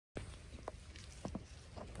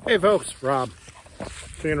Hey folks, Rob,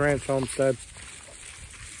 Chicken Ranch Homestead.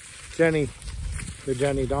 Jenny, the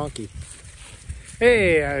Jenny donkey.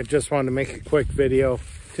 Hey, I just wanted to make a quick video.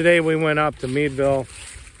 Today we went up to Meadville,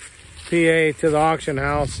 PA to the auction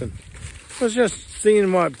house and was just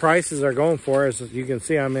seeing what prices are going for. As you can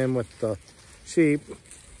see, I'm in with the sheep.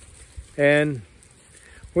 And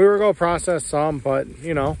we were going to process some, but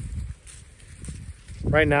you know,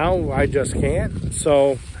 right now I just can't.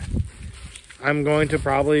 So I'm going to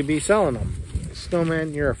probably be selling them.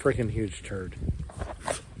 Snowman, you're a freaking huge turd.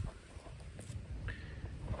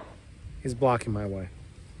 He's blocking my way.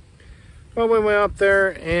 Well, we went up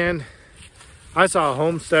there and I saw a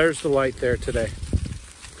Homesteaders Delight there today.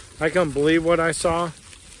 I couldn't believe what I saw.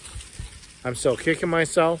 I'm still kicking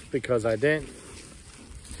myself because I didn't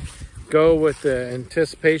go with the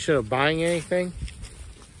anticipation of buying anything.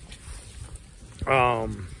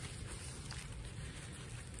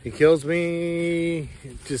 It kills me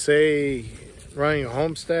to say running a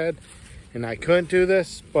homestead and I couldn't do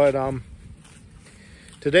this, but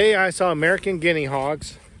today I saw American Guinea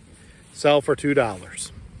Hogs sell for $2.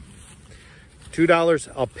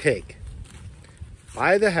 $2 a pig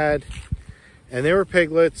by the head, and they were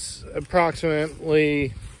piglets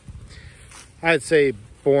approximately, I'd say,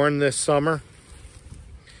 born this summer.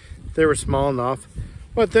 They were small enough,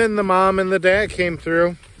 but then the mom and the dad came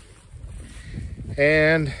through,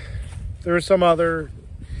 and there were some other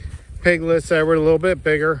piglets that were a little bit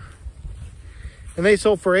bigger, and they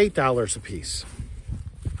sold for $8 a piece.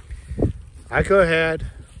 I could have had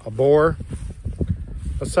a boar,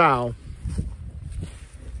 a sow,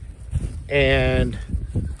 and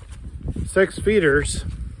 6 feeders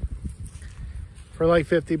for like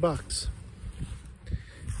 50 bucks.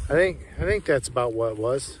 I think that's about what it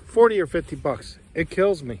was. 40 or 50 bucks. It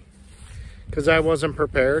kills me because I wasn't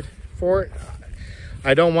prepared for it.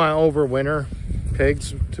 I don't want overwinter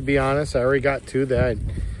pigs, to be honest. I already got 2 that I'd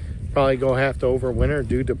probably go have to overwinter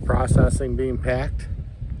due to processing being packed.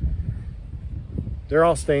 They're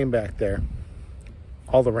all staying back there.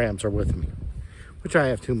 All the rams are with me, which I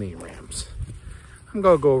have too many rams. I'm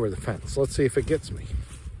gonna go over the fence. Let's see if it gets me.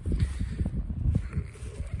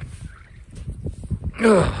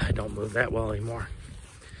 Ugh, I don't move that well anymore.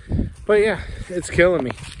 But yeah, it's killing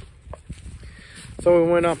me. So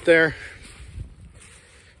we went up there.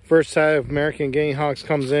 First side of American Guinea Hogs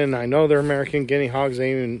comes in. I know they're American Guinea Hogs.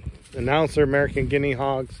 They even announced they're American Guinea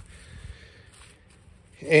Hogs.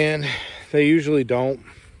 And they usually don't,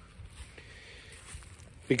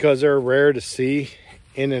 because they're rare to see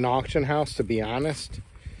in an auction house, to be honest.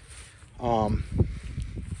 You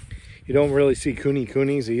don't really see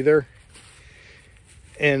coonies either.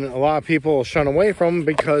 And a lot of people shun away from them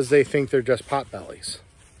because they think they're just potbellies.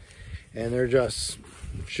 And they're just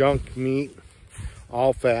junk meat,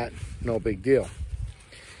 all fat, no big deal.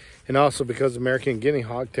 And also because American Guinea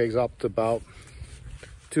Hog takes up to about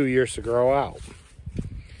 2 years to grow out.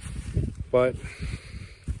 But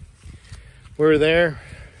we were there.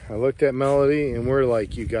 I looked at Melody and we're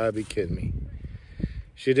like, you gotta be kidding me.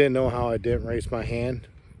 She didn't know how I didn't raise my hand,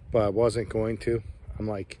 but I wasn't going to. I'm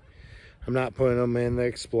like, I'm not putting them in the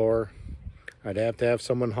Explorer. I'd have to have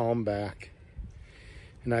someone haul them back.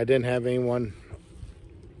 And I didn't have anyone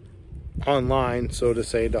online, so to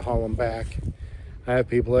say, to haul them back. I have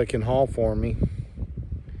people that can haul for me,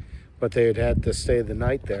 but they'd had to stay the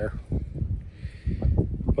night there.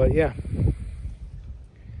 But yeah,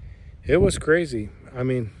 it was crazy. I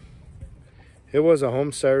mean, it was a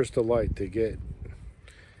homesteader's delight to get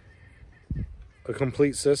a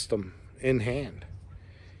complete system in hand.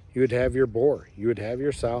 You would have your boar, you would have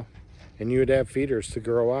your sow, and you would have feeders to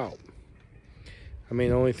grow out. I mean,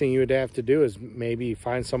 the only thing you would have to do is maybe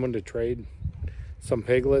find someone to trade some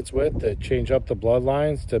piglets with to change up the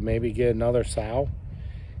bloodlines to maybe get another sow,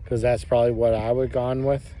 because that's probably what I would have gone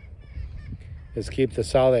with, is keep the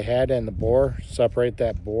sow they had and the boar, separate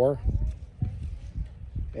that boar,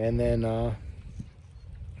 and then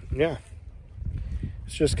yeah,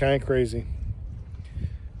 it's just kind of crazy.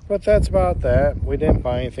 But that's about that. We didn't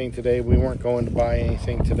buy anything today. We weren't going to buy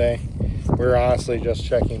anything today. We were honestly just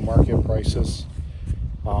checking market prices.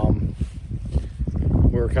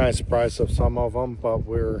 We were kind of surprised of some of them, but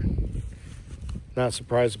we're not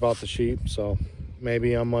surprised about the sheep. So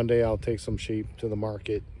maybe on Monday I'll take some sheep to the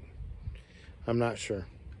market. I'm not sure,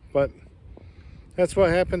 but that's what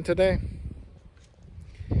happened today.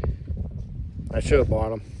 I should have bought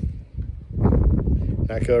them.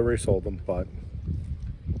 I could have resold them, but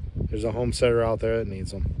there's a homesteader out there that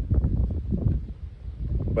needs them,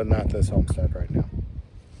 but not this homestead right now.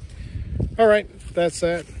 All right, that's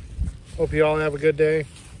that. Hope you all have a good day.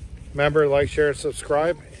 Remember, like, share, and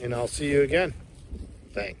subscribe, and I'll see you again.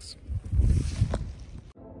 Thanks.